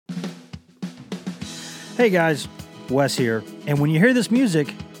Hey guys, Wes here. And when you hear this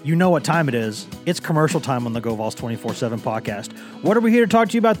music, you know what time it is. It's commercial time on the Go Vols 24/7 podcast. What are we here to talk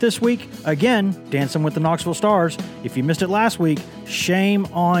to you about this week? Again, Dancing with the Knoxville Stars. If you missed it last week, shame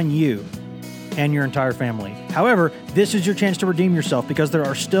on you and your entire family. However, this is your chance to redeem yourself because there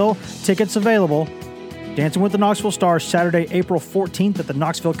are still tickets available. Dancing with the Knoxville Stars, Saturday, April 14th at the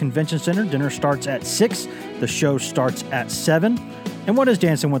Knoxville Convention Center. Dinner starts at 6. The show starts at 7. And what is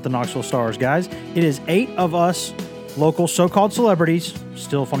Dancing with the Knoxville Stars, guys? It is 8 of us local so-called celebrities.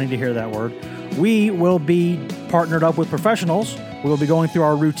 Still funny to hear that word. We will be partnered up with professionals. We will be going through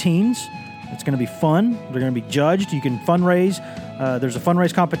our routines. It's going to be fun. They're going to be judged. You can fundraise. There's a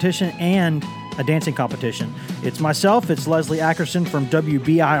fundraise competition and a dancing competition. It's myself. It's Leslie Ackerson from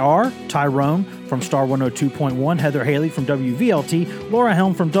WBIR, Tyrone from Star 102.1, Heather Haley from WVLT, Laura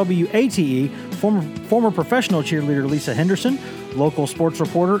Helm from WATE, former professional cheerleader Lisa Henderson, local sports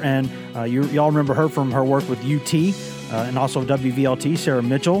reporter, and y'all remember her from her work with UT and also WVLT. Sarah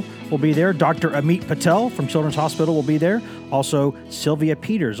Mitchell will be there. Dr. Amit Patel from Children's Hospital will be there. Also, Sylvia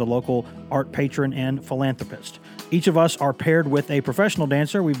Peters, a local art patron and philanthropist. Each of us are paired with a professional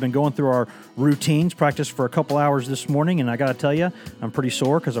dancer. We've been going through our routines, practiced for a couple hours this morning, and I got to tell you, I'm pretty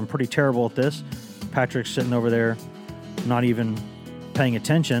sore because I'm pretty terrible at this. Patrick's sitting over there not even paying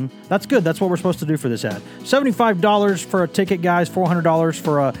attention. That's good. That's what we're supposed to do for this ad. $75 for a ticket, guys. $400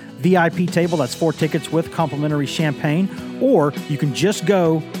 for a VIP table. That's 4 tickets with complimentary champagne. Or you can just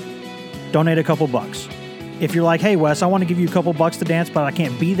go donate a couple bucks. If you're like, hey, Wes, I want to give you a couple bucks to dance, but I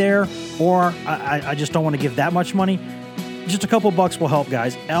can't be there, or I just don't want to give that much money, just a couple bucks will help,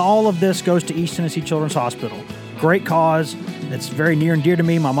 guys. All of this goes to East Tennessee Children's Hospital. Great cause. It's very near and dear to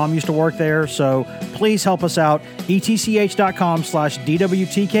me. My mom used to work there, so please help us out.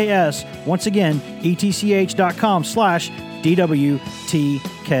 ETCH.com/DWTKS. Once again,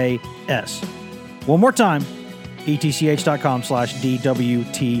 ETCH.com/DWTKS. One more time,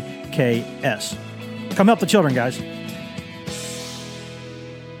 ETCH.com/DWTKS. Come help the children, guys.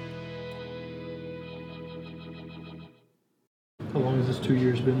 How long has this 2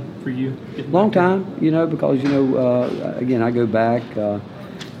 years been for you? Long time, because, again, I go back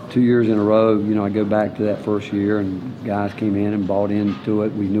 2 years in a row. I go back to that first year, and guys came in and bought into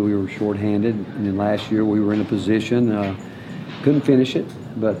it. We knew we were shorthanded, and then last year we were in a position, couldn't finish it,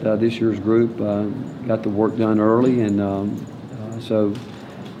 but this year's group got the work done early, and so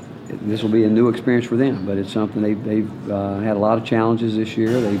this will be a new experience for them, but it's something they've had a lot of challenges this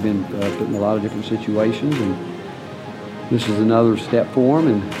year. They've been put in a lot of different situations, and this is another step for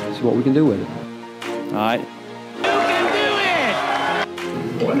them, and see what we can do with it. All right. You can do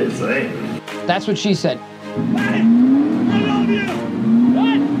it! What is that? That's what she said. Hey! I love you!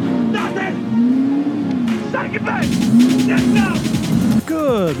 What? Nothing! Take it back! Yes, no!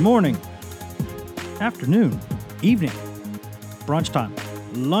 Good morning, afternoon, evening, brunch time,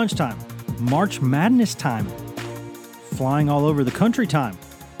 lunchtime, March Madness time, flying all over the country time,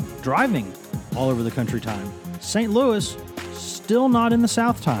 driving all over the country time, St. Louis, still not in the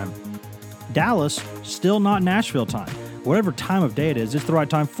South time, Dallas, still not Nashville time. Whatever time of day it is, it's the right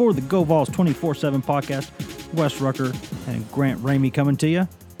time for the Go Vols 24/7 podcast. Wes Rucker and Grant Ramey coming to you.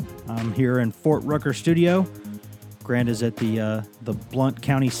 I'm here in Fort Rucker studio. Grant is at the Blount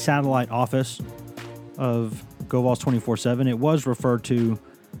County satellite office of Go Vols 24/7. It was referred to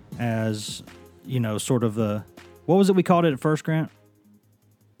as, sort of the, what was it we called it at first, Grant?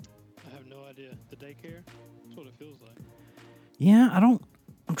 I have no idea. The daycare? That's what it feels like. Yeah, I'm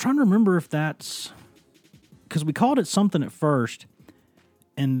trying to remember if that's, because we called it something at first,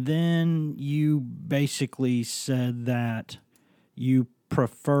 and then you basically said that you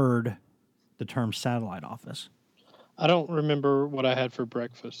preferred the term satellite office. I don't remember what I had for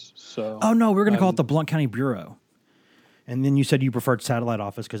breakfast, so... Oh, no, we're going to call it the Blount County Bureau. And then you said you preferred satellite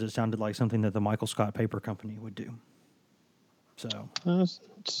office because it sounded like something that the Michael Scott Paper Company would do. So that's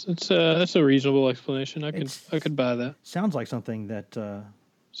a reasonable explanation. I could buy that. Sounds like something that...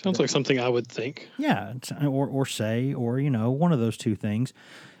 Sounds like something I would think. Yeah, or say, or, one of those two things.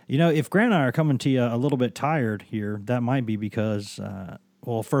 If Grant and I are coming to you a little bit tired here, that might be because,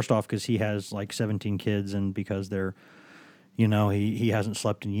 first off, because he has like 17 kids and because they're, he hasn't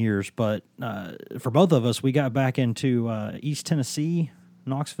slept in years. But for both of us, we got back into East Tennessee,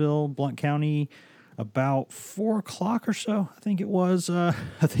 Knoxville, Blount County, about 4 o'clock or so. I think it was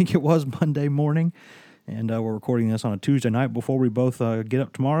Monday morning. And we're recording this on a Tuesday night before we both get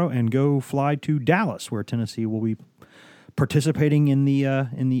up tomorrow and go fly to Dallas, where Tennessee will be participating in the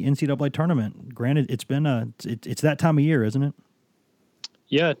NCAA tournament. Granted, it's been it's that time of year, isn't it?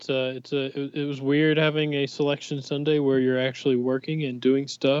 Yeah, it was weird having a selection Sunday where you're actually working and doing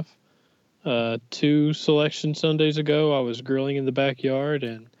stuff. 2 selection Sundays ago, I was grilling in the backyard,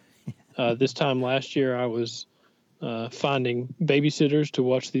 and this time last year, I was finding babysitters to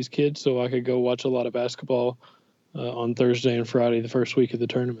watch these kids so I could go watch a lot of basketball on Thursday and Friday, the first week of the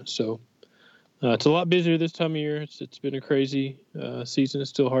tournament. So it's a lot busier this time of year. It's been a crazy season. It's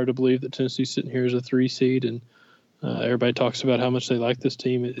still hard to believe that Tennessee's sitting here as a 3 seed, and everybody talks about how much they like this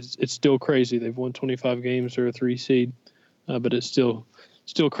team. It's still crazy. They've won 25 games. They're a 3 seed, but it's still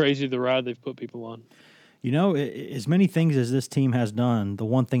crazy the ride they've put people on. You know, as many things as this team has done, the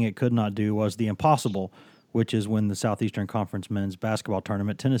one thing it could not do was the impossible, which is win the Southeastern Conference men's basketball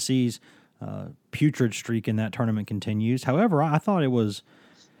tournament. Tennessee's putrid streak in that tournament continues. However, I thought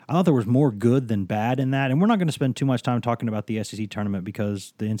there was more good than bad in that. And we're not going to spend too much time talking about the SEC tournament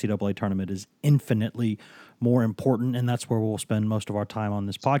because the NCAA tournament is infinitely more important, and that's where we'll spend most of our time on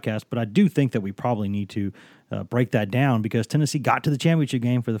this podcast. But I do think that we probably need to break that down because Tennessee got to the championship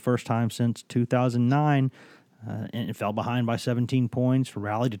game for the first time since 2009, and it fell behind by 17 points,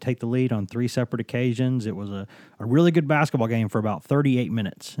 rallied to take the lead on 3 separate occasions. It was a really good basketball game for about 38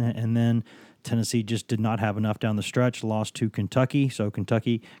 minutes, and then Tennessee just did not have enough down the stretch, lost to Kentucky. So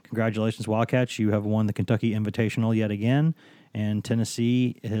Kentucky, congratulations, Wildcats. You have won the Kentucky Invitational yet again, and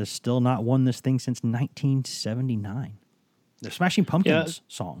Tennessee has still not won this thing since 1979. The Smashing Pumpkins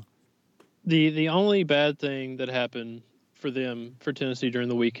song. The only bad thing that happened for Tennessee during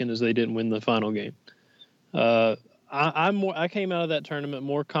the weekend is they didn't win the final game. I came out of that tournament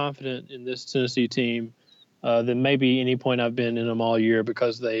more confident in this Tennessee team than maybe any point I've been in them all year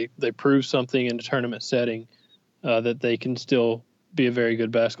because they proved something in a tournament setting that they can still be a very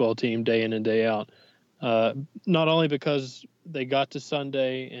good basketball team day in and day out. Not only because they got to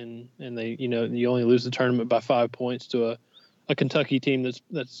Sunday and they, you only lose the tournament by 5 points to a Kentucky team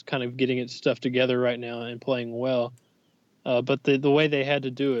that's kind of getting its stuff together right now and playing well. But the way they had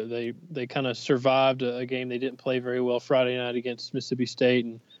to do it, they kind of survived a game they didn't play very well Friday night against Mississippi State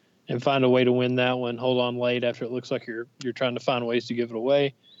and find a way to win that one, hold on late after it looks like you're trying to find ways to give it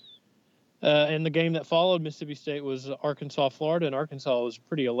away. And the game that followed Mississippi State was Arkansas-Florida, and Arkansas was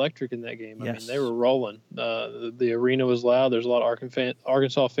pretty electric in that game. Yes. I mean, they were rolling. The arena was loud. There's a lot of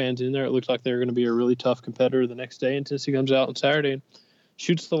Arkansas fans in there. It looked like they were going to be a really tough competitor the next day, and Tennessee comes out on Saturday and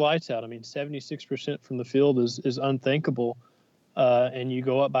shoots the lights out. I mean, 76% from the field is unthinkable. And you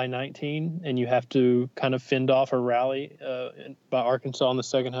go up by 19, and you have to kind of fend off a rally by Arkansas in the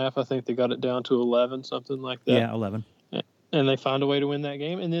second half. I think they got it down to 11, something like that. Yeah, 11. And they find a way to win that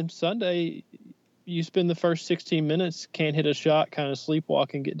game. And then Sunday, you spend the first 16 minutes, can't hit a shot, kind of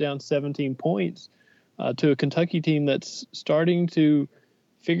sleepwalking, get down 17 points to a Kentucky team that's starting to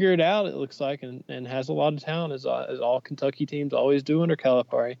figure it out, it looks like, and has a lot of talent, as all Kentucky teams always do under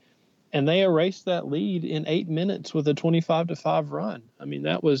Calipari. And they erased that lead in 8 minutes with a 25-5 run. I mean,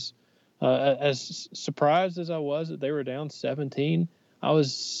 that was as surprised as I was that they were down 17. I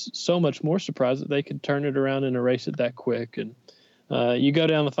was so much more surprised that they could turn it around and erase it that quick. And you go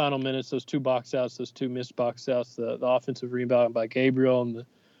down the final minutes, those 2 box outs, those 2 missed box outs, the offensive rebound by Gabriel and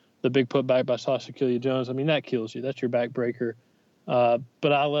the big putback by Sasha Killia-Jones. I mean, that kills you. That's your backbreaker.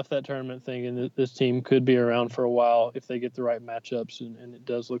 But I left that tournament thinking that this team could be around for a while if they get the right matchups, and it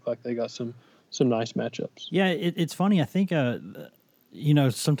does look like they got some nice matchups. Yeah, it's funny. I think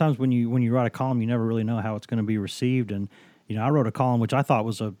sometimes when you write a column, you never really know how it's going to be received. And I wrote a column which I thought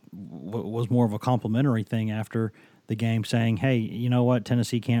was more of a complimentary thing after the game, saying, "Hey, you know what?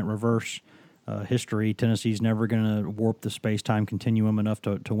 Tennessee can't reverse history. Tennessee's never going to warp the space-time continuum enough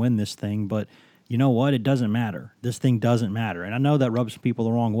to win this thing, but." You know what? It doesn't matter. This thing doesn't matter. And I know that rubs people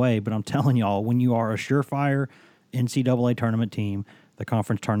the wrong way, but I'm telling y'all, when you are a surefire NCAA tournament team, the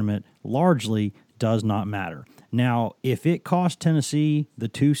conference tournament largely does not matter. Now, if it cost Tennessee the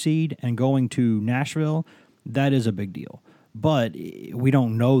 2 seed and going to Nashville, that is a big deal. But we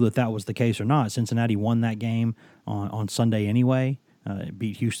don't know that was the case or not. Cincinnati won that game on Sunday anyway. It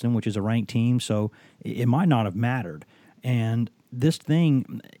beat Houston, which is a ranked team, so it might not have mattered. And this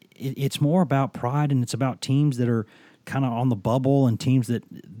thing, it's more about pride, and it's about teams that are kind of on the bubble and teams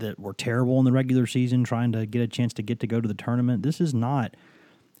that were terrible in the regular season trying to get a chance to go to the tournament. This is not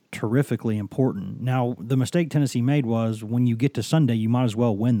terrifically important. Now, the mistake Tennessee made was when you get to Sunday, you might as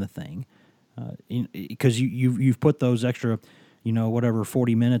well win the thing because you've put those extra,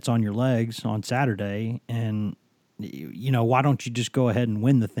 40 minutes on your legs on Saturday, and why don't you just go ahead and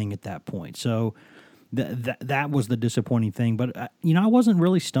win the thing at that point? So that was the disappointing thing. But I wasn't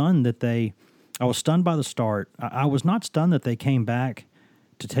really stunned I was stunned by the start. I was not stunned that they came back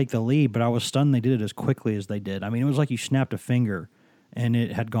to take the lead, but I was stunned they did it as quickly as they did. I mean, it was like you snapped a finger and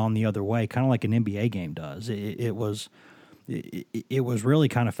it had gone the other way, kind of like an NBA game does. It was it was really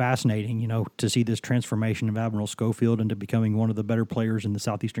kind of fascinating, to see this transformation of Admiral Schofield into becoming one of the better players in the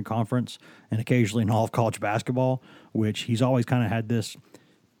Southeastern Conference and occasionally in all of college basketball, which he's always kind of had this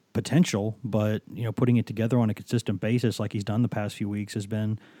potential, but, putting it together on a consistent basis like he's done the past few weeks has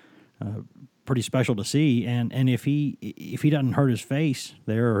been pretty special to see. And if he doesn't hurt his face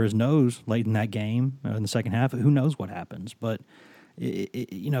there or his nose late in that game in the second half, who knows what happens. But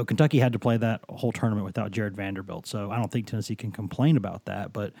Kentucky had to play that whole tournament without Jared Vanderbilt, so I don't think Tennessee can complain about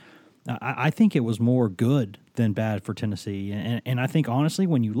that. But I think it was more good than bad for Tennessee. And I think, honestly,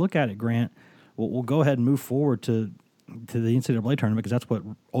 when you look at it, Grant, we'll go ahead and move forward to the NCAA tournament because that's what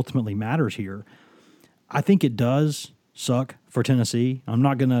ultimately matters here. I think it does suck for Tennessee. I'm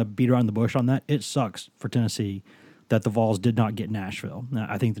not going to beat around the bush on that. It sucks for Tennessee that the Vols did not get Nashville. Now,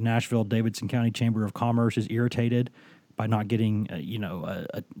 I think the Nashville-Davidson County Chamber of Commerce is irritated by not getting,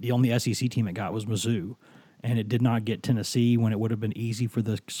 the only SEC team it got was Mizzou, and it did not get Tennessee when it would have been easy for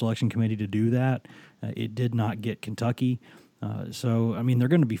the selection committee to do that. It did not get Kentucky. So, they're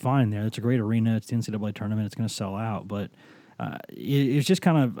going to be fine there. It's a great arena. It's the NCAA tournament. It's going to sell out. But it's just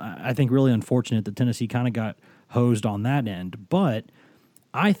kind of, I think, really unfortunate that Tennessee kind of got hosed on that end. But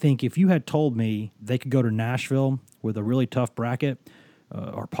I think if you had told me they could go to Nashville with a really tough bracket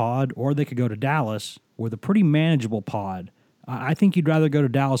or pod, or they could go to Dallas with a pretty manageable pod, I think you'd rather go to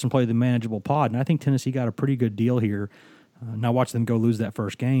Dallas and play the manageable pod. And I think Tennessee got a pretty good deal here. Now watch them go lose that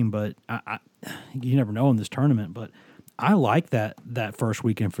first game, but you never know in this tournament. But I like that first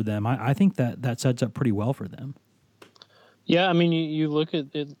weekend for them. I think that sets up pretty well for them. Yeah, you look at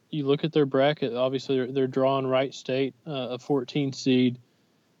it. You look at their bracket. Obviously, they're drawing Wright State, a 14 seed.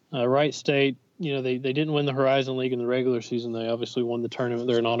 Wright State, they didn't win the Horizon League in the regular season. They obviously won the tournament.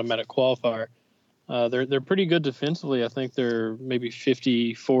 They're an automatic qualifier. They're pretty good defensively. I think they're maybe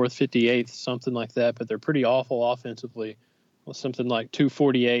 54th, 58th, something like that. But they're pretty awful offensively. Something like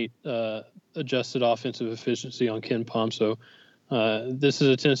 248 adjusted offensive efficiency on Ken Pom. So this is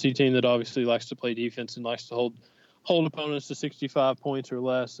a Tennessee team that obviously likes to play defense and likes to hold opponents to 65 points or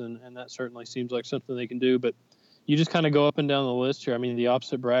less, and that certainly seems like something they can do. But you just kind of go up and down the list here. The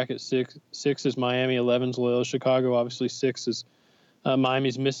opposite bracket, six is Miami, 11's Loyola Chicago. Obviously, 6 is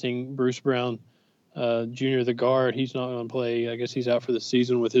Miami's missing Bruce Brown Jr., the guard. He's not going to play. I guess he's out for the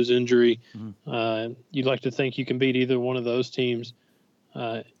season with his injury. Mm-hmm. You'd like to think you can beat either one of those teams.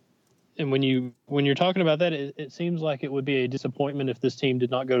 And when you're talking about that, it seems like it would be a disappointment if this team did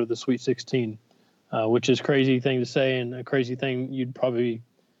not go to the Sweet 16, which is a crazy thing to say and a crazy thing you'd probably,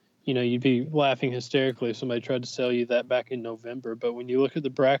 you'd be laughing hysterically if somebody tried to sell you that back in November. But when you look at the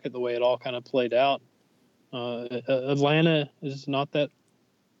bracket, the way it all kind of played out, Atlanta is not that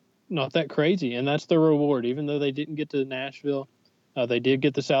crazy, and that's the reward. Even though they didn't get to Nashville, they did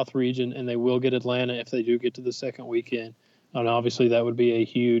get the South region, and they will get Atlanta if they do get to the second weekend. And obviously that would be a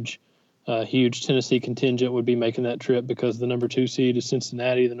huge Tennessee contingent would be making that trip because the number 2 seed is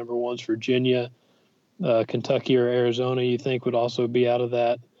Cincinnati, the number 1's Virginia, Kentucky or Arizona, you think would also be out of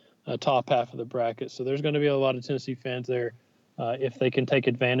that top half of the bracket. So there's going to be a lot of Tennessee fans there if they can take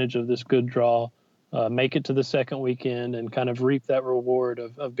advantage of this good draw, make it to the second weekend, and kind of reap that reward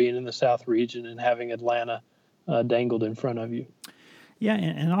of being in the South region and having Atlanta dangled in front of you. Yeah,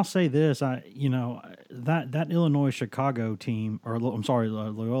 and I'll say this, that Illinois Chicago team,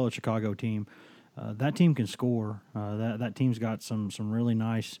 Loyola Chicago team, that team can score. That team's got some really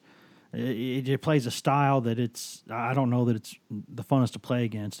nice. It plays a style that I don't know that it's the funnest to play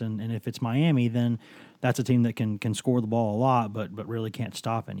against, and if it's Miami, then that's a team that can score the ball a lot, but really can't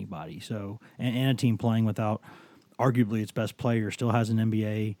stop anybody. So and a team playing without arguably its best player still has an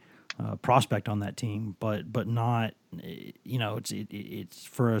NBA prospect on that team, but not, it's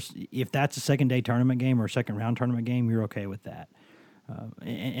for us. If that's a second day tournament game or a second round tournament game, you're okay with that.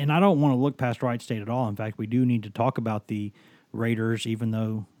 And I don't want to look past Wright State at all. In fact, we do need to talk about the Raiders, even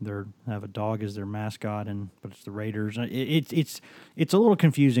though they have a dog as their mascot, but it's the Raiders. It's a little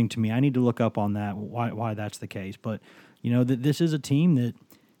confusing to me. I need to look up on that why that's the case. But this is a team that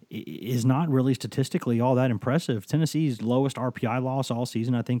is not really statistically all that impressive. Tennessee's lowest RPI loss all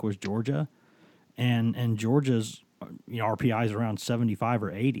season, I think, was Georgia, and Georgia's RPI is around 75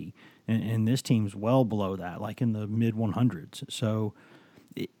 or 80, and this team's well below that, like in the mid 100s. So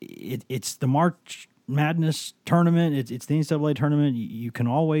it's the March Madness tournament. It's the NCAA tournament. You can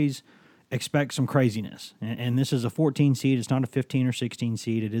always expect some craziness, and this is a 14 seed. It's not a 15 or 16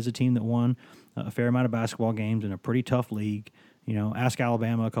 seed. It is a team that won a fair amount of basketball games in a pretty tough league. Ask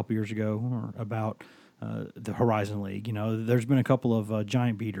Alabama a couple years ago about the Horizon League. There's been a couple of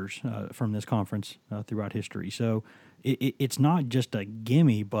giant beaters from this conference throughout history. So it's not just a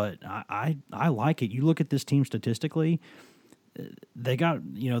gimme, but I like it. You look at this team statistically, they got,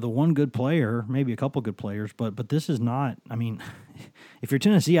 the one good player, maybe a couple good players, but this is not, I mean, if you're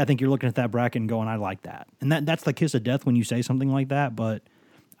Tennessee, I think you're looking at that bracket and going, I like that. And that's the kiss of death when you say something like that, but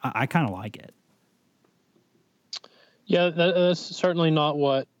I kind of like it. Yeah, that's certainly not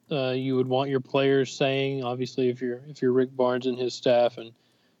what you would want your players saying. Obviously, if you're Rick Barnes and his staff, and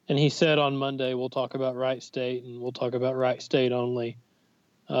he said on Monday, we'll talk about Wright State and we'll talk about Wright State only.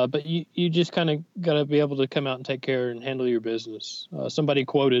 But you just kind of got to be able to come out and take care and handle your business. Somebody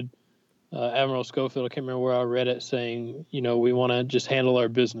quoted Admiral Schofield, I can't remember where I read it, saying, we want to just handle our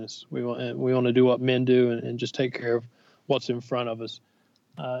business. We want to do what men do and just take care of what's in front of us.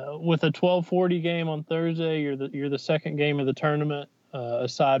 With a 12:40 game on Thursday, you're the second game of the tournament.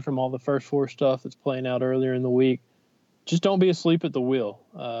 Aside from all the first four stuff that's playing out earlier in the week, just don't be asleep at the wheel.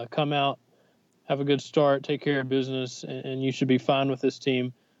 Come out, have a good start, take care of business, and you should be fine with this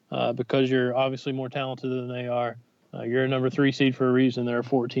team because you're obviously more talented than they are. You're a number 3 seed for a reason. They're a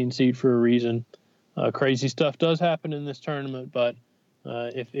 14 seed for a reason. Crazy stuff does happen in this tournament, but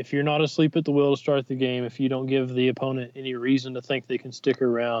if you're not asleep at the wheel to start the game, if you don't give the opponent any reason to think they can stick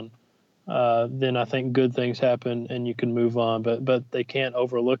around, then I think good things happen and you can move on. But they can't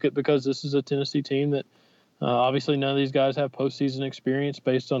overlook it because this is a Tennessee team that obviously none of these guys have postseason experience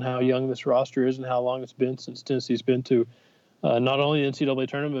based on how young this roster is and how long it's been since Tennessee's been to not only the NCAA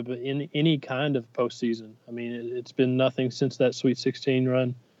tournament, but in any kind of postseason. I mean, it's been nothing since that Sweet 16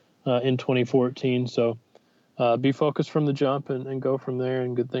 run in 2014. So be focused from the jump and go from there,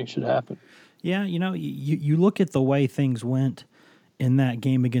 and good things should happen. Yeah, you look at the way things went in that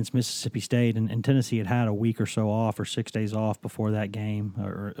game against Mississippi State, and Tennessee had a week or so off, or 6 days off before that game,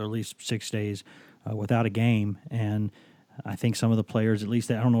 or at least 6 days without a game. And I think some of the players, at least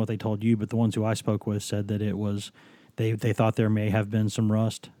I don't know what they told you, but the ones who I spoke with said that it was they thought there may have been some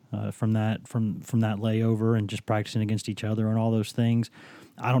rust from that layover and just practicing against each other and all those things.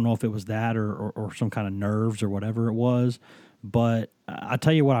 I don't know if it was that or some kind of nerves or whatever it was, but I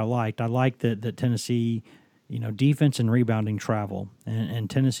tell you what I liked. I liked that Tennessee, defense and rebounding travel, and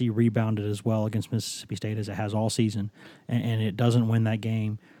Tennessee rebounded as well against Mississippi State as it has all season, and it doesn't win that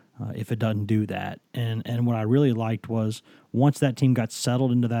game if it doesn't do that. And what I really liked was once that team got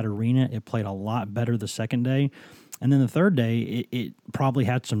settled into that arena, it played a lot better the second day. And then the third day, it probably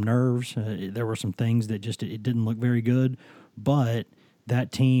had some nerves. There were some things that just it didn't look very good, but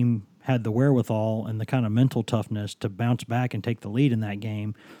that team had the wherewithal and the kind of mental toughness to bounce back and take the lead in that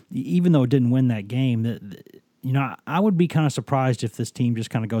game, even though it didn't win that game. I would be kind of surprised if this team just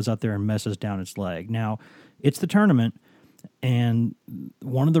kind of goes out there and messes down its leg. Now, it's the tournament, and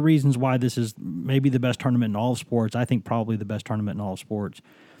one of the reasons why this is maybe the best tournament in all of sports, I think probably the best tournament in all of sports,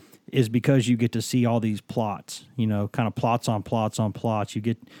 is because you get to see all these plots, kind of plots on plots on plots. You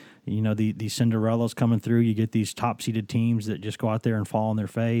get, these Cinderellas coming through. You get these top-seeded teams that just go out there and fall on their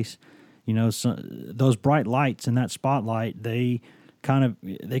face. So those bright lights in that spotlight, they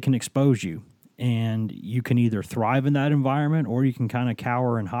can expose you. And you can either thrive in that environment or you can kind of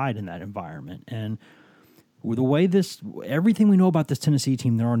cower and hide in that environment. And the way everything we know about this Tennessee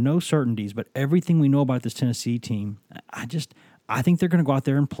team, there are no certainties, but everything we know about this Tennessee team, I think they're going to go out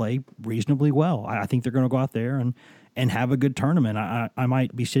there and play reasonably well. I think they're going to go out there and have a good tournament. I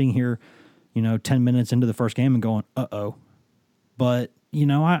might be sitting here, 10 minutes into the first game and going, uh-oh. But,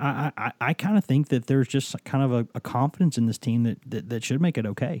 I kind of think that there's just kind of a confidence in this team that should make it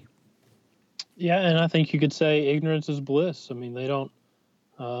okay. Yeah, and I think you could say ignorance is bliss. I mean, they don't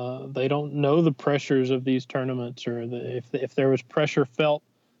know the pressures of these tournaments, or if there was pressure felt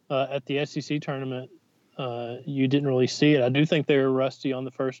at the SEC tournament, you didn't really see it. I do think they were rusty on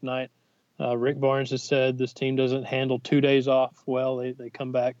the first night. Rick Barnes has said this team doesn't handle 2 days off well. They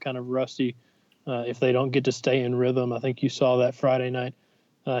come back kind of rusty if they don't get to stay in rhythm. I think you saw that Friday night.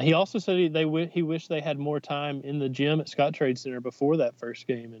 He also said he wished they had more time in the gym at Scottrade Center before that first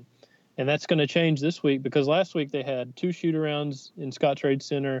game, and that's going to change this week because last week they had 2 shoot-arounds in Scottrade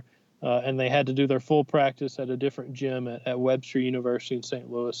Center, and they had to do their full practice at a different gym at Webster University in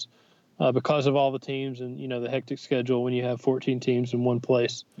St. Louis because of all the teams and, the hectic schedule when you have 14 teams in one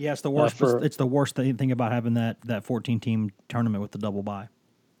place. Yeah, it's the worst. It's the worst thing about having that 14-team tournament with the double bye.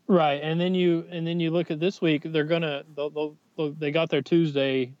 Right, and then you look at this week. They got their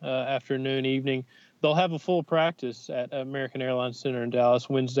Tuesday afternoon, evening. They'll have a full practice at American Airlines Center in Dallas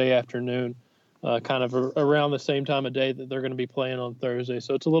Wednesday afternoon, kind of around the same time of day that they're going to be playing on Thursday.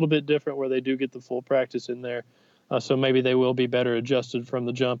 So it's a little bit different where they do get the full practice in there. So maybe they will be better adjusted from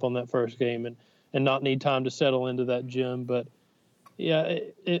the jump on that first game and not need time to settle into that gym. But, yeah,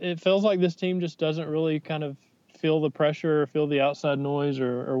 it feels like this team just doesn't really kind of feel the pressure or feel the outside noise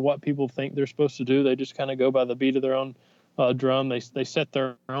or what people think they're supposed to do. They just kind of go by the beat of their own drum. They set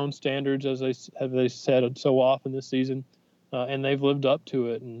their own standards, as they said so often this season, and they've lived up to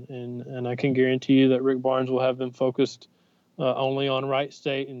it. And I can guarantee you that Rick Barnes will have them focused only on Wright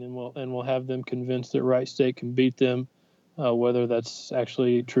State, and then we'll have them convinced that Wright State can beat them, whether that's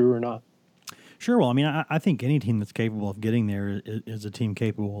actually true or not. Sure. Well, I mean, I think any team that's capable of getting there is a team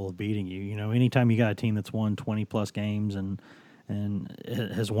capable of beating you. You know, anytime you got a team that's won 20-plus games and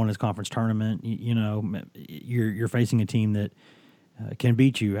has won his conference tournament, you know, you're facing a team that can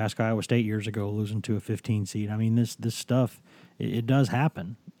beat you. Ask Iowa State years ago, losing to a 15 seed. I mean, this stuff, it does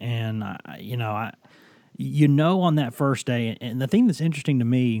happen. And, on that first day, and the thing that's interesting to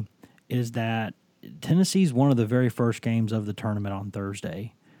me is that Tennessee's one of the very first games of the tournament on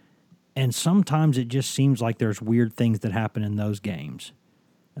Thursday. And sometimes it just seems like there's weird things that happen in those games.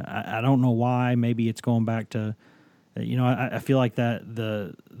 I don't know why. Maybe it's going back to, I feel like that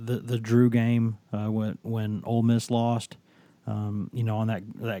the Drew game when Ole Miss lost, on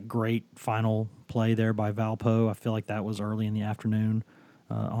that great final play there by Valpo. I feel like that was early in the afternoon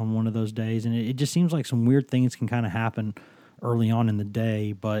on one of those days. And it just seems like some weird things can kind of happen early on in the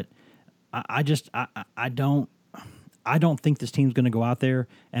day. But I don't think this team's going to go out there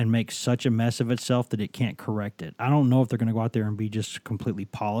and make such a mess of itself that it can't correct it. I don't know if they're going to go out there and be just completely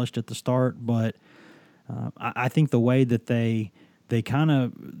polished at the start, but I think the way that they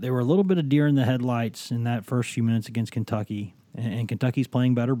were a little bit of deer in the headlights in that first few minutes against Kentucky, and Kentucky's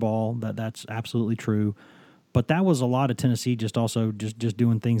playing better ball. That's absolutely true. But that was a lot of Tennessee just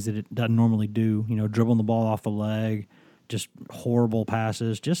doing things that it doesn't normally do, dribbling the ball off the leg, just horrible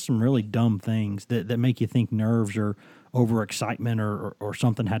passes, just some really dumb things that make you think nerves or overexcitement or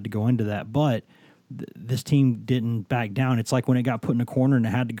something had to go into that. But this team didn't back down. It's like when it got put in a corner and it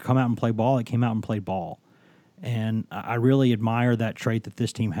had to come out and play ball, it came out and played ball. And I really admire that trait that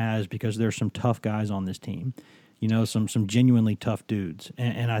this team has, because there's some tough guys on this team, some genuinely tough dudes.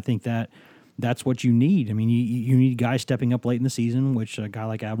 And I think that's what you need. I mean, you need guys stepping up late in the season, which a guy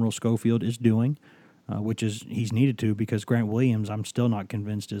like Admiral Schofield is doing. Which is he's needed to, because Grant Williams, I'm still not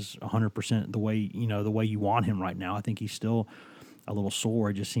convinced is 100% the way you want him right now. I think he's still a little sore.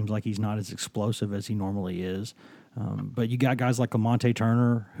 It just seems like he's not as explosive as he normally is. But you got guys like Lamonte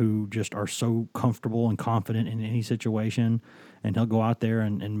Turner who just are so comfortable and confident in any situation, and he'll go out there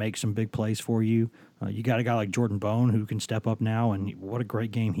and make some big plays for you. You got a guy like Jordan Bone who can step up now, and what a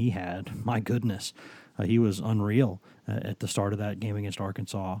great game he had. My goodness. He was unreal at the start of that game against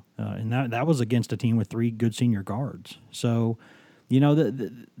Arkansas. And that was against a team with 3 good senior guards. So,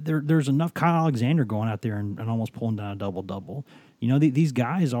 there's enough Kyle Alexander going out there and almost pulling down a double-double. These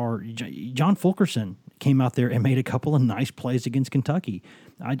guys are – John Fulkerson came out there and made a couple of nice plays against Kentucky.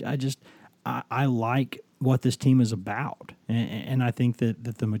 I like what this team is about. And I think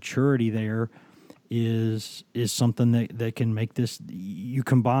that the maturity there is something that can make this – you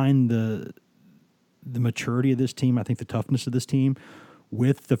combine the maturity of this team, I think the toughness of this team,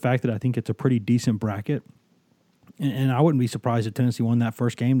 with the fact that I think it's a pretty decent bracket. And I wouldn't be surprised if Tennessee won that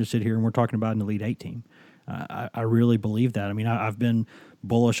first game to sit here and we're talking about an Elite Eight team. I really believe that. I mean, I've been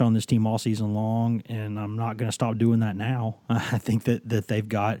bullish on this team all season long, and I'm not going to stop doing that now. I think that they've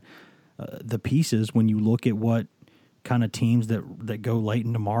got the pieces. When you look at what kind of teams that go late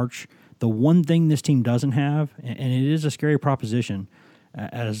into March, the one thing this team doesn't have, and it is a scary proposition,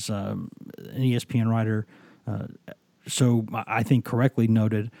 as an ESPN writer so I think correctly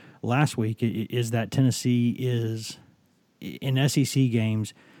noted last week, is that Tennessee is, in SEC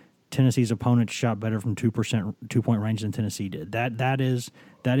games, Tennessee's opponents shot better from 2-point range than Tennessee did. That is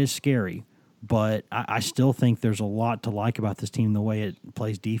scary, but I still think there's a lot to like about this team, the way it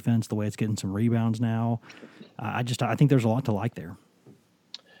plays defense, the way it's getting some rebounds now. I think there's a lot to like there.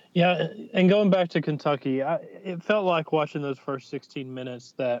 Yeah, and going back to Kentucky, it felt like watching those first 16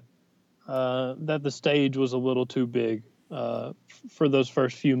 minutes that the stage was a little too big for those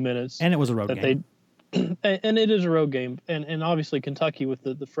first few minutes. And it was a road game. And it is a road game. And obviously Kentucky with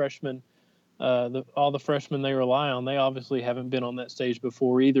the freshmen, all the freshmen they rely on, they obviously haven't been on that stage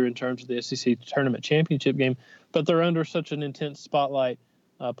before either in terms of the SEC tournament championship game. But they're under such an intense spotlight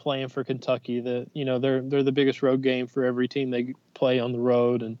playing for Kentucky that, they're the biggest road game for every team they play on the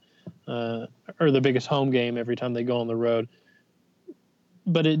road, and or the biggest home game every time they go on the road.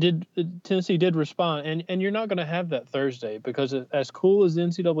 But Tennessee did respond, and you're not going to have that Thursday, because as cool as the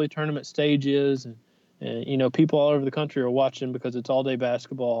NCAA tournament stage is, and people all over the country are watching because it's all day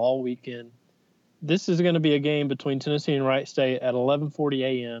basketball all weekend. This is going to be a game between Tennessee and Wright State at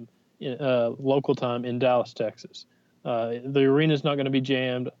 11:40 a.m. Local time in Dallas, Texas. The arena's not going to be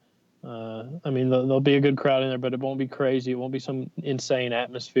jammed. There'll be a good crowd in there, but it won't be crazy. It won't be some insane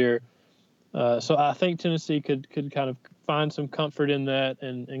atmosphere. So I think Tennessee could kind of find some comfort in that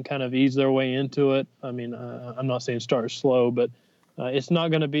and kind of ease their way into it. I mean, I'm not saying start slow, but it's not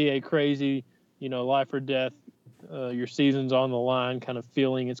going to be a crazy, life or death, your season's on the line kind of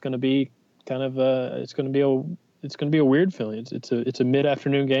feeling. It's going to be kind of it's going to be a weird feeling. It's a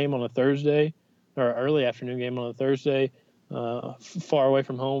mid-afternoon game on a Thursday, or early afternoon game on a Thursday, far away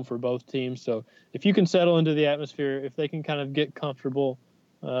from home for both teams. So if you can settle into the atmosphere, if they can kind of get comfortable,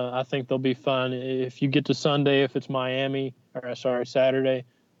 I think they'll be fine. If you get to Sunday, if it's Saturday,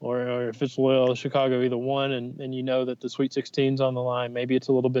 or if it's Loyola Chicago, either one, and you know that the Sweet 16's on the line, maybe it's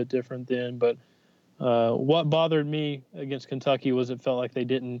a little bit different then. But what bothered me against Kentucky was it felt like they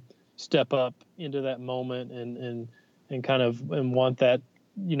didn't step up into that moment and want that,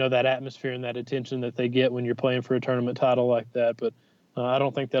 that atmosphere and that attention that they get when you're playing for a tournament title like that. But I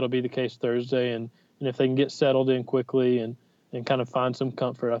don't think that'll be the case Thursday. And if they can get settled in quickly and kind of find some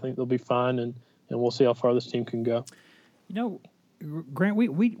comfort, I think they'll be fine, and we'll see how far this team can go. Grant,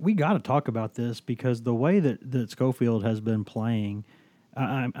 we got to talk about this because the way that Schofield has been playing,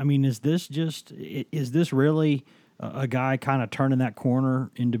 I mean, is this really a guy kind of turning that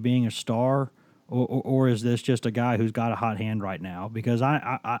corner into being a star, or is this just a guy who's got a hot hand right now? Because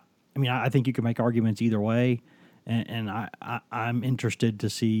I think you can make arguments either way, and I'm interested to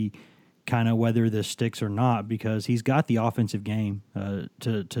see kind of whether this sticks or not, because he's got the offensive game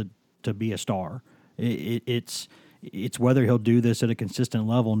to be a star. It's whether he'll do this at a consistent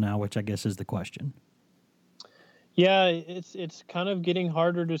level now, which I guess is the question. Yeah, it's kind of getting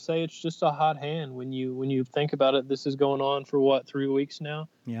harder to say it's just a hot hand when you think about it. This is going on for 3 weeks now.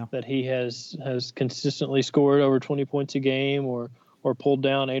 Yeah, that he has consistently scored over 20 points a game, or pulled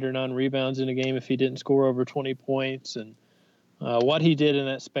down 8 or 9 rebounds in a game if he didn't score over 20 points. And what he did in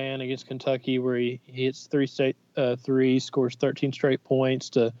that span against Kentucky, where he hits 3 straight threes, scores 13 straight points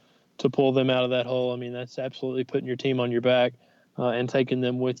to pull them out of that hole. I mean, that's absolutely putting your team on your back and taking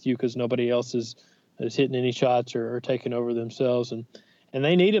them with you, because nobody else is hitting any shots or taking over themselves. And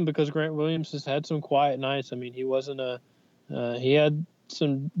they need him because Grant Williams has had some quiet nights. I mean, he wasn't he had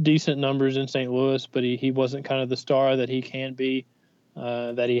some decent numbers in St. Louis, but he wasn't kind of the star that he can be,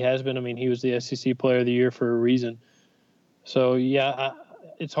 that he has been. I mean, he was the SEC Player of the Year for a reason. So, yeah,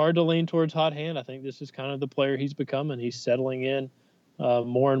 it's hard to lean towards hot hand. I think this is kind of the player he's becoming. He's settling in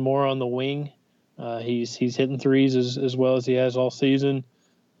more and more on the wing. He's hitting threes as well as he has all season,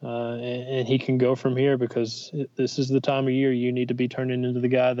 and he can go from here, because this is the time of year you need to be turning into the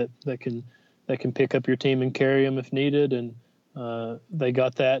guy that can pick up your team and carry them if needed. And they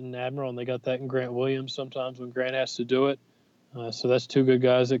got that in Admiral, and they got that in Grant Williams sometimes when Grant has to do it. So that's two good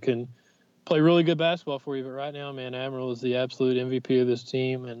guys that can play really good basketball for you. But right now, man, Admiral is the absolute MVP of this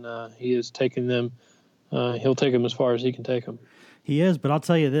team, and he is taking them. He'll take them as far as he can take them. He is, but I'll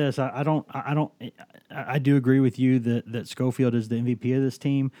tell you this: I do agree with you that Schofield is the MVP of this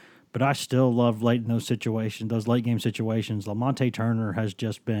team, but I still love late in those late game situations. Lamonte Turner has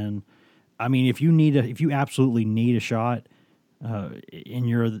just been. I mean, if you absolutely need a shot in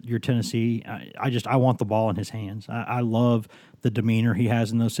your Tennessee, I want the ball in his hands. I love the demeanor he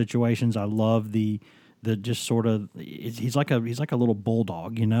has in those situations. I love the just sort of he's like a little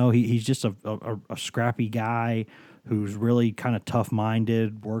bulldog, He's just a scrappy guy who's really kind of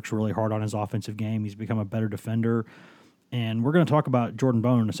tough-minded, works really hard on his offensive game. He's become a better defender. And we're going to talk about Jordan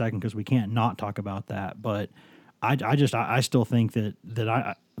Bone in a second, because we can't not talk about that. But I still think that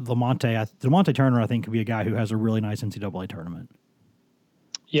Lamonte Turner, I think, could be a guy who has a really nice NCAA tournament.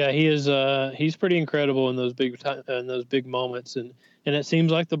 Yeah, he is. He's pretty incredible in those big moments, and it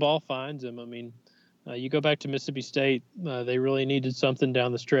seems like the ball finds him. I mean, you go back to Mississippi State, they really needed something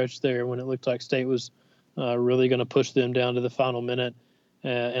down the stretch there when it looked like State was really going to push them down to the final minute,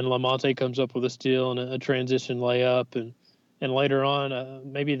 and Lamonte comes up with a steal and a transition layup, and later on,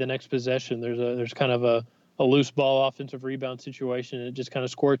 maybe the next possession, there's kind of a loose ball offensive rebound situation, and it just kind of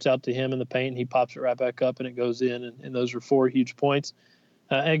squirts out to him in the paint, and he pops it right back up, and it goes in, and those are 4 huge points.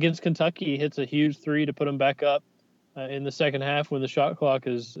 Against Kentucky, he hits a huge 3 to put him back up in the second half when the shot clock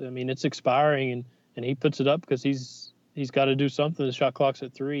it's expiring, and he puts it up because he's got to do something. The shot clock's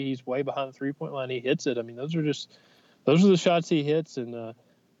at 3. He's way behind the 3-point line. He hits it. I mean, those are the shots he hits. And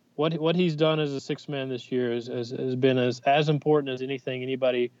what he's done as a sixth man this year has been as important as anything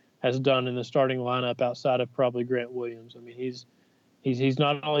anybody has done in the starting lineup outside of probably Grant Williams. I mean, he's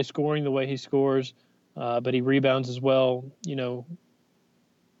not only scoring the way he scores, but he rebounds as well.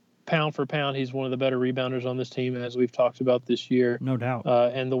 Pound for pound, he's one of the better rebounders on this team, as we've talked about this year. No doubt.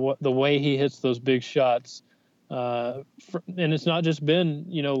 And the way he hits those big shots, and it's not just been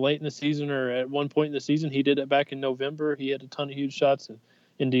late in the season or at one point in the season. He did it back in November. He had a ton of huge shots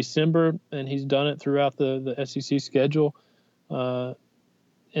in December, and he's done it throughout the SEC schedule.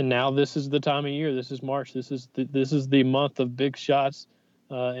 And now this is the time of year. This is March. This is the month of big shots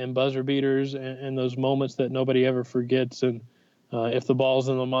and buzzer beaters and those moments that nobody ever forgets. And if the ball's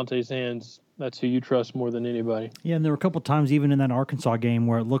in Lamonte's hands, that's who you trust more than anybody. Yeah, and there were a couple times even in that Arkansas game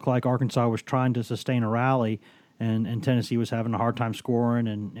where it looked like Arkansas was trying to sustain a rally, and Tennessee was having a hard time scoring,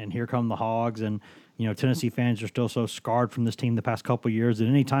 and here come the Hogs. And, Tennessee fans are still so scarred from this team the past couple of years that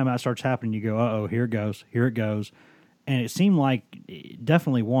any time that starts happening, you go, uh-oh, here it goes. And it seemed like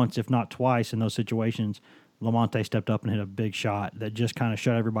definitely once, if not twice, in those situations, Lamonte stepped up and hit a big shot that just kind of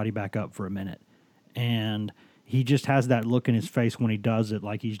shut everybody back up for a minute. And he just has that look in his face when he does it,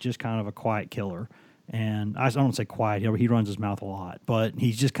 like he's just kind of a quiet killer. And I don't say quiet; he runs his mouth a lot, but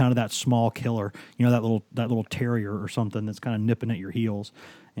he's just kind of that small killer, that little terrier or something that's kind of nipping at your heels.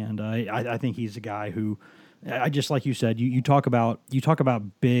 And I think he's a guy who, I just like you said, you talk about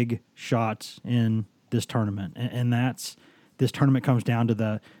big shots in this tournament, and this tournament comes down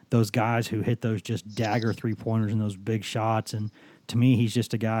to those guys who hit those just dagger 3-pointers and those big shots. And to me, he's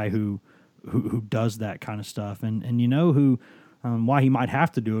just a guy who does that kind of stuff. And why he might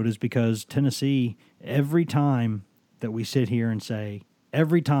have to do it is because Tennessee, every time that we sit here and say,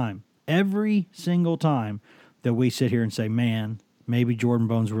 every single time that we sit here and say, man, maybe Jordan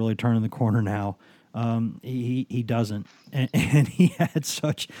Bone's really turning the corner now, he doesn't. And he had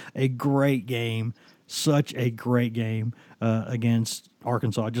such a great game against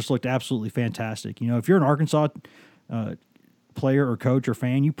Arkansas. It just looked absolutely fantastic. If you're an Arkansas player or coach or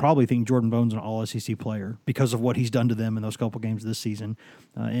fan, you probably think Jordan Bone's an all-SEC player because of what he's done to them in those couple games this season.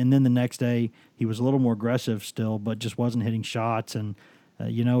 And then the next day, he was a little more aggressive still, but just wasn't hitting shots. And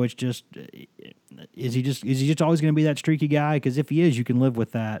it's just, is he just always going to be that streaky guy? Because if he is, you can live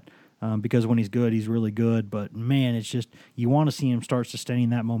with that. Because when he's good, he's really good. But, man, it's just you want to see him start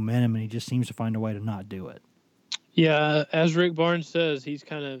sustaining that momentum, and he just seems to find a way to not do it. Yeah, as Rick Barnes says, he's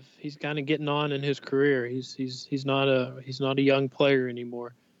kind of getting on in his career. He's not a young player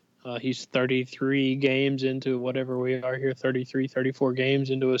anymore. He's 33 games into whatever we are here, 33, 34 games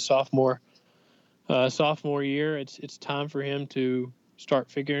into his sophomore year. It's time for him to start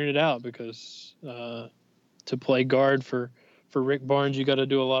figuring it out because to play guard for Rick Barnes, you got to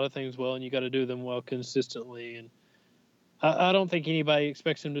do a lot of things well, and you got to do them well consistently. And I don't think anybody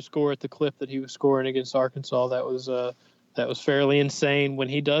expects him to score at the clip that he was scoring against Arkansas. That was fairly insane. When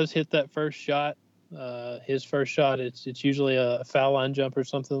he does hit that first shot, his first shot, it's usually a foul line jump or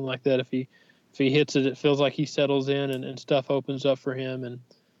something like that. If he hits it, it feels like he settles in and stuff opens up for him.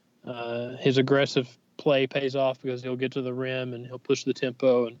 And his aggressive play pays off because he'll get to the rim and he'll push the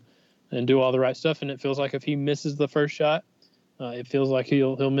tempo and do all the right stuff. And it feels like if he misses the first shot, it feels like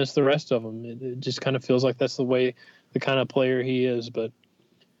he'll miss the rest of them. It just kind of feels like that's the kind of player he is. But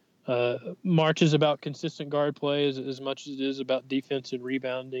March is about consistent guard play as much as it is about defense and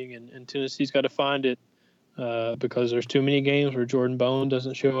rebounding. And Tennessee's got to find it because there's too many games where Jordan Bone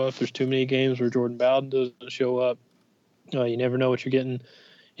doesn't show up. There's too many games where Jordan Bowden doesn't show up. You never know what you're getting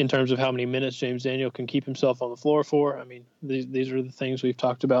in terms of how many minutes James Daniel can keep himself on the floor for. I mean, these are the things we've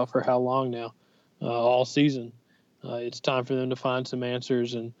talked about for how long now, all season. It's time for them to find some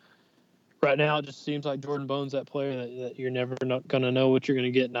answers. And right now it just seems like Jordan Bone's that player that you're never not going to know what you're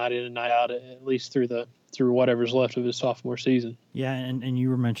going to get night in and night out, at least through whatever's left of his sophomore season. Yeah, and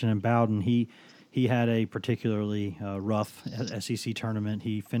you were mentioning Bowden. He had a particularly rough SEC tournament.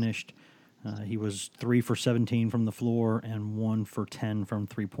 He finished he was 3 for 17 from the floor and 1 for 10 from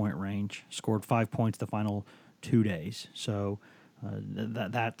three-point range. Scored 5 points the final 2 days. So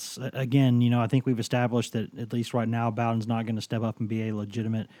that's, again, I think we've established that at least right now Bowden's not going to step up and be a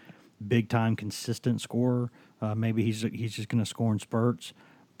legitimate big-time consistent scorer. Maybe he's just going to score in spurts,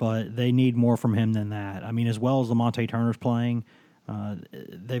 but they need more from him than that. I mean, as well as Lamonte Turner's playing,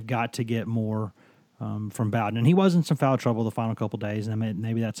 they've got to get more from Bowden. And he was in some foul trouble the final couple days, and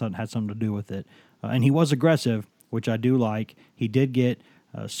maybe that had something to do with it. And he was aggressive, which I do like. He did get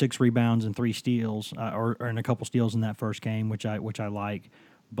 6 rebounds and 3 steals, or and a couple steals in that first game, which I like.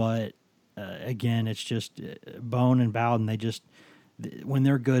 But again, it's just Bone and Bowden. They just, when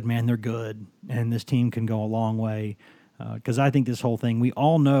they're good, man, they're good, and this team can go a long way. Because I think this whole thing, we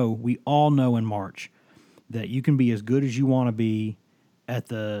all know in March that you can be as good as you want to be at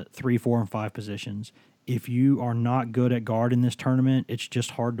the 3, 4, and 5 positions. If you are not good at guard in this tournament, it's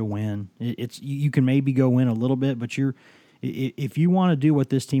just hard to win. You can maybe go win a little bit, but if you want to do what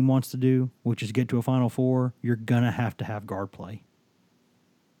this team wants to do, which is get to a Final Four, you're gonna have to have guard play.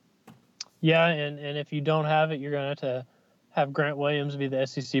 Yeah, and if you don't have it, you're gonna have to have Grant Williams be the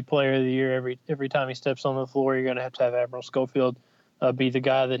SEC Player of the Year every time he steps on the floor. You're gonna have Admiral Schofield be the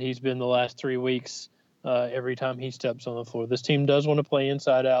guy that he's been the last 3 weeks every time he steps on the floor. This team does want to play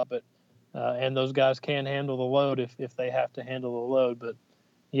inside out, but and those guys can handle the load if they have to handle the load. But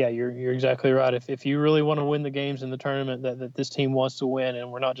yeah, you're exactly right. If you really want to win the games in the tournament that this team wants to win,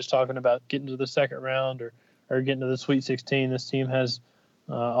 and we're not just talking about getting to the second round or getting to the Sweet 16, this team has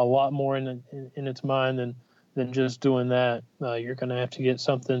a lot more in its mind than just doing that. You're going to have to get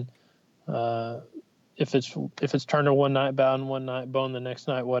something. If it's Turner one night, Bowden one night, Bone the next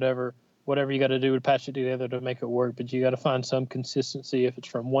night, whatever you got to do to patch it together to make it work. But you got to find some consistency if it's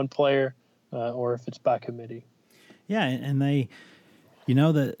from one player or if it's by committee. Yeah, and they.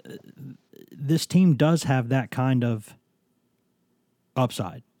 This team does have that kind of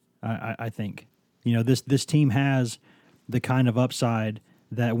upside, I think. This team has the kind of upside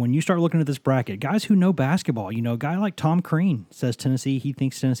that when you start looking at this bracket, guys who know basketball, a guy like Tom Crean says Tennessee, he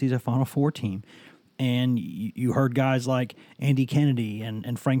thinks Tennessee's a Final Four team. And you heard guys like Andy Kennedy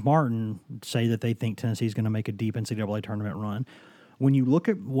and Frank Martin say that they think Tennessee's going to make a deep NCAA tournament run. When you look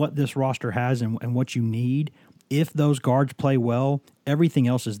at what this roster has and what you need, if those guards play well, everything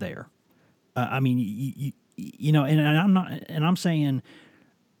else is there. I'm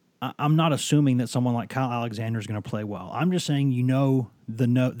not assuming that someone like Kyle Alexander is going to play well. I'm just saying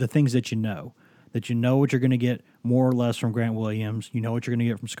the things that you know what you're going to get more or less from Grant Williams. You know what you're going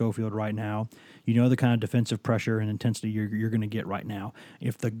to get from Schofield right now. You know the kind of defensive pressure and intensity you're going to get right now.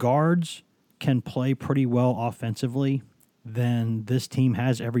 If the guards can play pretty well offensively, then this team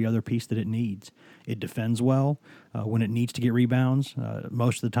has every other piece that it needs. It defends well when it needs to get rebounds.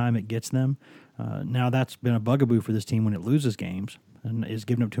 Most of the time it gets them. Now that's been a bugaboo for this team when it loses games and is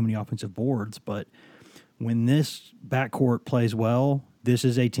giving up too many offensive boards. But when this backcourt plays well, this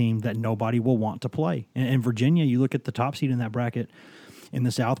is a team that nobody will want to play. And Virginia, you look at the top seed in that bracket in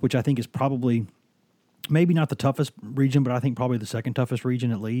the South, which I think is probably maybe not the toughest region, but I think probably the second toughest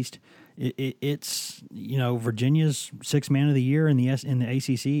region at least. It's Virginia's sixth man of the year in the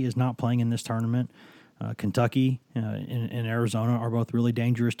ACC is not playing in this tournament. Kentucky and Arizona are both really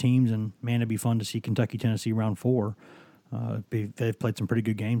dangerous teams, and man, it'd be fun to see Kentucky Tennessee round 4. They've played some pretty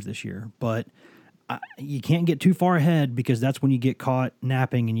good games this year, but you can't get too far ahead because that's when you get caught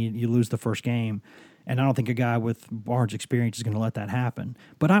napping and you lose the first game. And I don't think a guy with Barnes' experience is going to let that happen.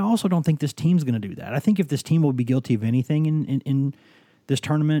 But I also don't think this team's going to do that. I think if this team will be guilty of anything in this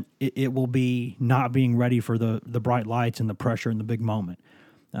tournament, it will be not being ready for the bright lights and the pressure and the big moment.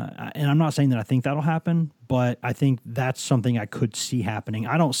 And I'm not saying that I think that'll happen, but I think that's something I could see happening.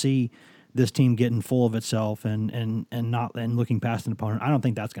 I don't see this team getting full of itself and looking past an opponent. I don't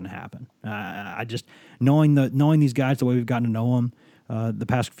think that's going to happen. I just knowing these guys the way we've gotten to know them the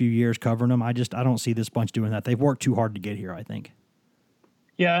past few years, covering them, I don't see this bunch doing that. They've worked too hard to get here, I think.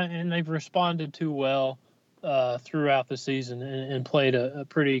 Yeah, and they've responded too well throughout the season and played a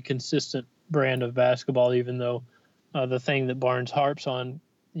pretty consistent brand of basketball, even though the thing that Barnes harps on,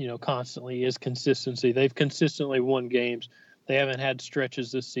 constantly is consistency. They've consistently won games. They haven't had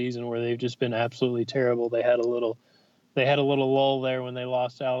stretches this season where they've just been absolutely terrible. They had a little lull there when they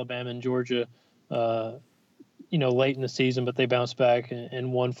lost to Alabama and Georgia, late in the season, but they bounced back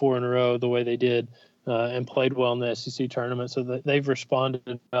and won 4 in a row the way they did and played well in the SEC tournament. So they've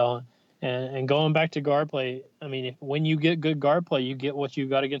responded well. And going back to guard play, I mean, when you get good guard play, you get what you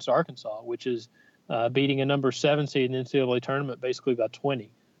got against Arkansas, which is beating a number 7 seed in the NCAA tournament basically by 20.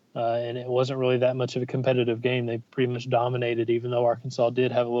 And it wasn't really that much of a competitive game. They pretty much dominated, even though Arkansas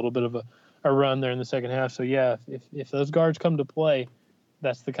did have a little bit of a run there in the second half. So, yeah, if those guards come to play,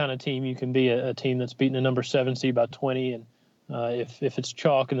 that's the kind of team you can be, a team that's beating a number 7 seed by 20. And if it's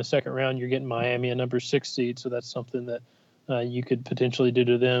chalk in the second round, you're getting Miami, a number 6 seed. So that's something that you could potentially do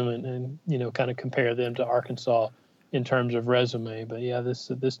to them and kind of compare them to Arkansas in terms of resume. But, yeah,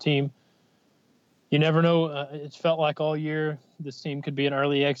 this team, you never know. It's felt like all year this team could be an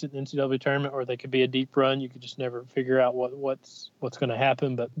early exit in the NCAA tournament, or they could be a deep run. You could just never figure out what's going to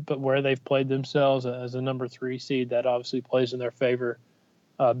happen. But where they've played themselves as a number 3 seed, that obviously plays in their favor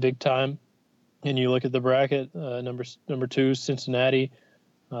big time. And you look at the bracket, number 2, Cincinnati.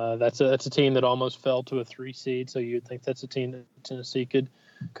 That's a team that almost fell to a 3 seed. So you'd think that's a team that Tennessee could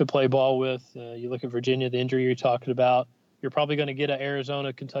play ball with. You look at Virginia, the injury you're talking about. You're probably going to get an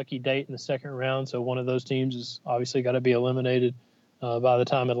Arizona-Kentucky date in the second round, so one of those teams is obviously got to be eliminated by the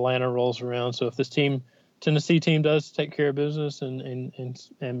time Atlanta rolls around. So if this Tennessee team does take care of business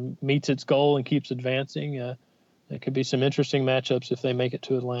and meets its goal and keeps advancing, there could be some interesting matchups if they make it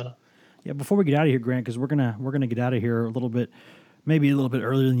to Atlanta. Yeah, before we get out of here, Grant, because we're gonna get out of here maybe a little bit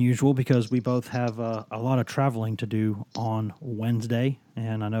earlier than usual because we both have a lot of traveling to do on Wednesday,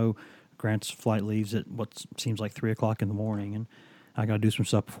 and I know Grant's flight leaves at what seems like 3:00 in the morning, and I got to do some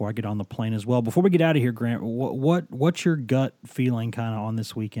stuff before I get on the plane as well. Before we get out of here, Grant, what's your gut feeling kind of on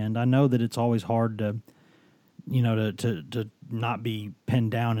this weekend? I know that it's always hard to, to not be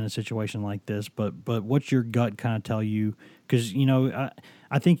pinned down in a situation like this, but what's your gut kind of tell you? Because,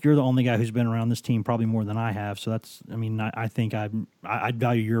 I think you're the only guy who's been around this team probably more than I have. So I think I'd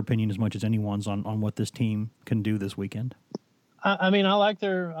value your opinion as much as anyone's on what this team can do this weekend. I like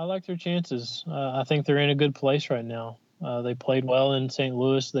their chances. I think they're in a good place right now. They played well in St.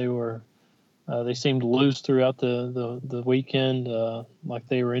 Louis. They seemed to lose throughout the weekend, like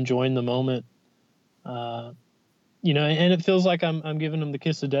they were enjoying the moment. And it feels like I'm giving them the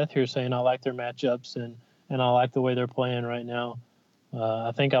kiss of death here, saying I like their matchups and I like the way they're playing right now.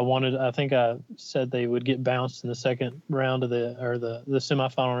 I think I said they would get bounced in the second round of the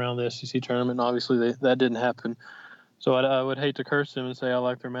semifinal round of the SEC tournament. And obviously that didn't happen. So I would hate to curse them and say I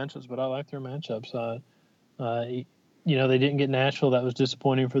like their matchups, but I like their matchups. They didn't get Nashville. That was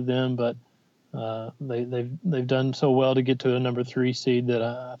disappointing for them, but they've done so well to get to a number 3 seed that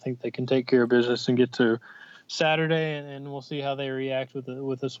I think they can take care of business and get to Saturday, and we'll see how they react with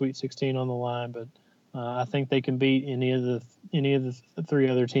the Sweet 16 on the line. But I think they can beat any of the 3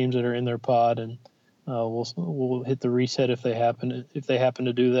 other teams that are in their pod, and we'll hit the reset if they happen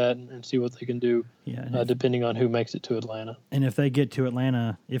to do that, and see what they can do. Depending on who makes it to Atlanta. And if they do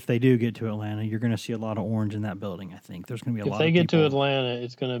get to Atlanta, you're going to see a lot of orange in that building. I think there's going to be a lot of people. If they get to Atlanta,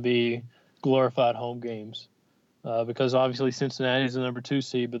 it's going to be glorified home games, because obviously Cincinnati is the number 2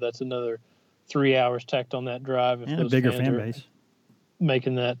 seed, but that's another 3 hours tacked on that drive. And a bigger fan base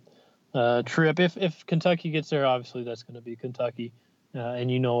making that trip. If Kentucky gets there, obviously that's going to be Kentucky,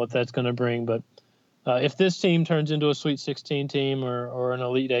 and you know what that's going to bring. But if this team turns into a Sweet 16 team or an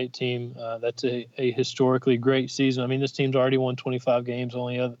Elite 8 team, that's a historically great season. I mean, this team's already won 25 games.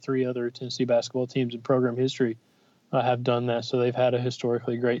 Only 3 other Tennessee basketball teams in program history have done that. So they've had a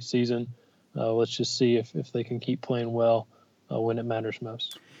historically great season. Let's just see if they can keep playing well when it matters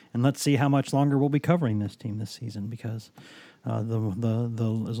most. And let's see how much longer we'll be covering this team this season, because as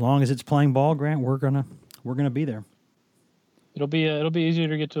long as it's playing ball, Grant, we're gonna be there. It'll be easier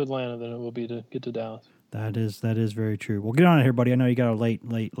to get to Atlanta than it will be to get to Dallas. That is very true. Well, get on it here, buddy. I know you got a late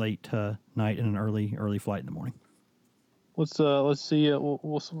night and an early flight in the morning. Let's see.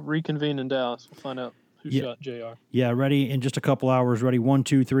 We'll reconvene in Dallas. We'll find out who shot JR. Yeah, ready in just a couple hours. Ready, 1,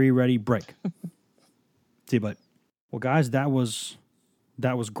 2, 3. Ready, break. See you, bud. Well, guys, that was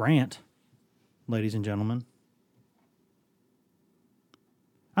Grant, ladies and gentlemen.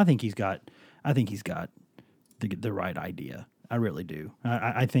 I think he's got the right idea. I really do.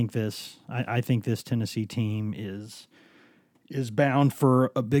 I think this Tennessee team is bound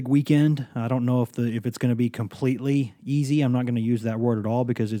for a big weekend. I don't know if it's going to be completely easy. I'm not going to use that word at all,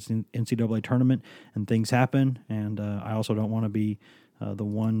 because it's an NCAA tournament and things happen. And I also don't want to be the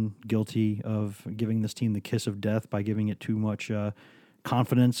one guilty of giving this team the kiss of death by giving it too much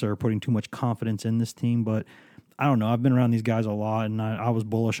confidence or putting too much confidence in this team. But I don't know. I've been around these guys a lot, and I was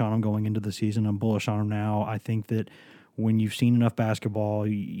bullish on them going into the season. I'm bullish on them now. I think that when you've seen enough basketball,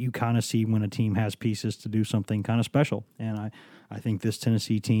 you kind of see when a team has pieces to do something kind of special. And I think this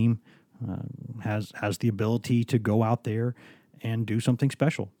Tennessee team has the ability to go out there and do something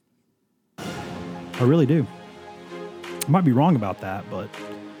special. I really do. I might be wrong about that, but,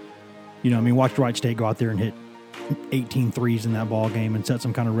 watch Wright State go out there and hit 18 threes in that ball game and set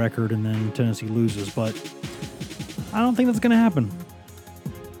some kind of record, and then Tennessee loses. But I don't think that's going to happen.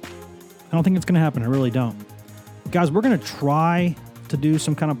 I really don't. Guys, we're going to try to do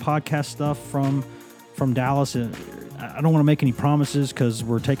some kind of podcast stuff from Dallas. I don't want to make any promises, because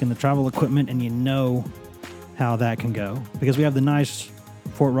we're taking the travel equipment, and you know how that can go. Because we have the nice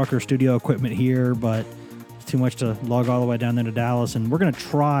Fort Rucker studio equipment here, but it's too much to lug all the way down there to Dallas. And we're going to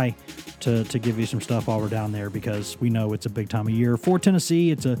try to give you some stuff while we're down there, because we know it's a big time of year for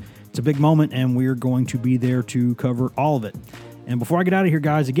Tennessee. It's a big moment, and we're going to be there to cover all of it. And before I get out of here,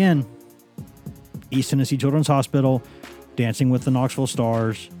 guys, again, East Tennessee Children's Hospital, Dancing with the Knoxville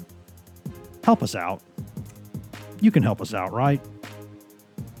Stars, help us out. You can help us out, right?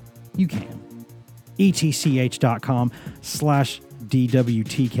 You can.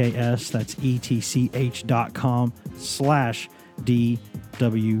 ETCH.com/DWTKS. That's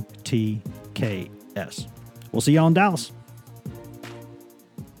ETCH.com/DWTKS. We'll see y'all in Dallas.